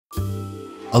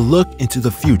A look into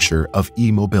the future of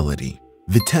e-mobility.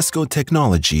 Vitesco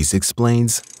Technologies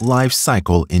explains life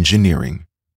cycle engineering.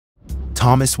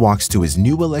 Thomas walks to his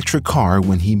new electric car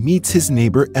when he meets his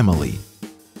neighbor Emily.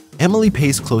 Emily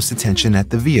pays close attention at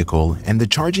the vehicle and the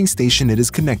charging station it is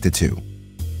connected to.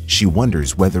 She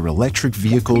wonders whether electric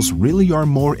vehicles really are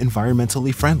more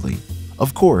environmentally friendly.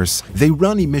 Of course, they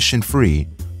run emission-free,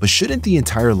 but shouldn't the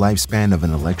entire lifespan of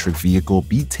an electric vehicle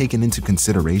be taken into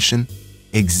consideration?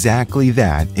 Exactly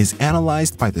that is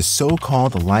analyzed by the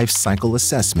so-called Life Cycle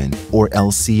Assessment, or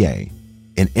LCA,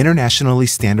 an internationally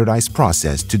standardized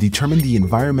process to determine the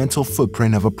environmental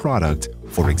footprint of a product,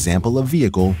 for example a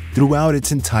vehicle, throughout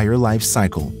its entire life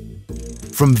cycle.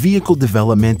 From vehicle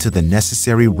development to the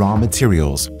necessary raw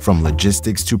materials, from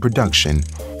logistics to production,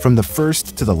 from the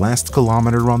first to the last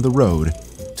kilometer on the road,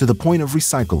 to the point of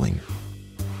recycling.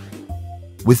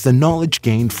 With the knowledge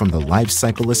gained from the life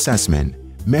cycle assessment,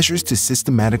 measures to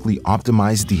systematically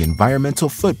optimize the environmental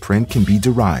footprint can be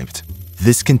derived.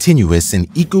 This continuous and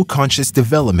eco-conscious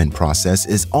development process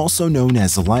is also known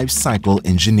as life cycle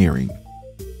engineering.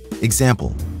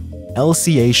 Example: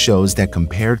 LCA shows that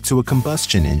compared to a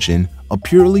combustion engine, a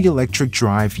purely electric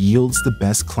drive yields the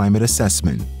best climate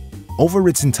assessment. Over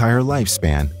its entire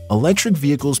lifespan, electric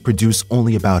vehicles produce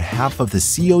only about half of the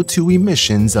CO2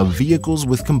 emissions of vehicles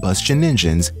with combustion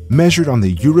engines measured on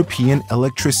the European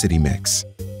electricity mix.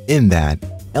 In that,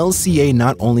 LCA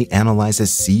not only analyzes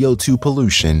CO2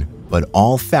 pollution, but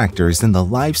all factors in the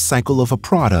life cycle of a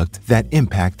product that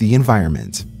impact the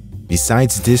environment.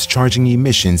 Besides discharging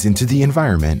emissions into the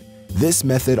environment, this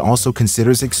method also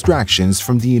considers extractions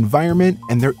from the environment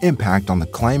and their impact on the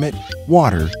climate,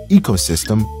 water,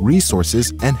 ecosystem,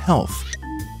 resources, and health.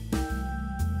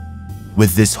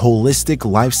 With this holistic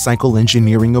life cycle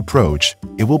engineering approach,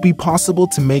 it will be possible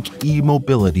to make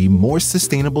e-mobility more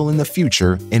sustainable in the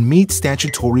future and meet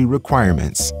statutory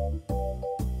requirements.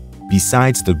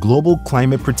 Besides the Global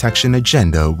Climate Protection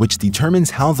Agenda, which determines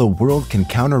how the world can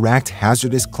counteract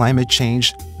hazardous climate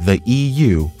change, the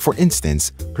EU, for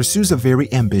instance, pursues a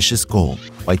very ambitious goal.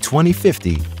 By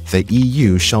 2050, the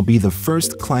EU shall be the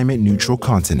first climate-neutral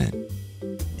continent.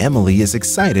 Emily is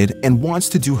excited and wants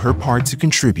to do her part to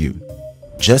contribute.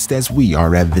 Just as we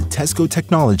are at Vitesco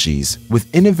Technologies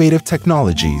with innovative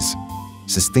technologies,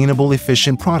 sustainable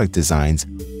efficient product designs,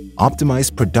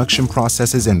 optimized production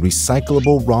processes and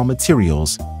recyclable raw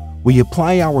materials, we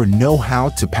apply our know-how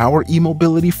to power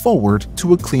e-mobility forward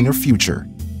to a cleaner future.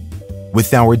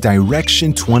 With our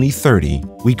Direction 2030,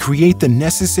 we create the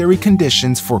necessary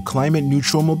conditions for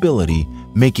climate-neutral mobility,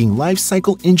 making life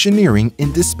cycle engineering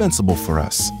indispensable for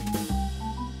us.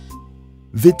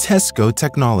 Vitesco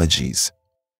Technologies.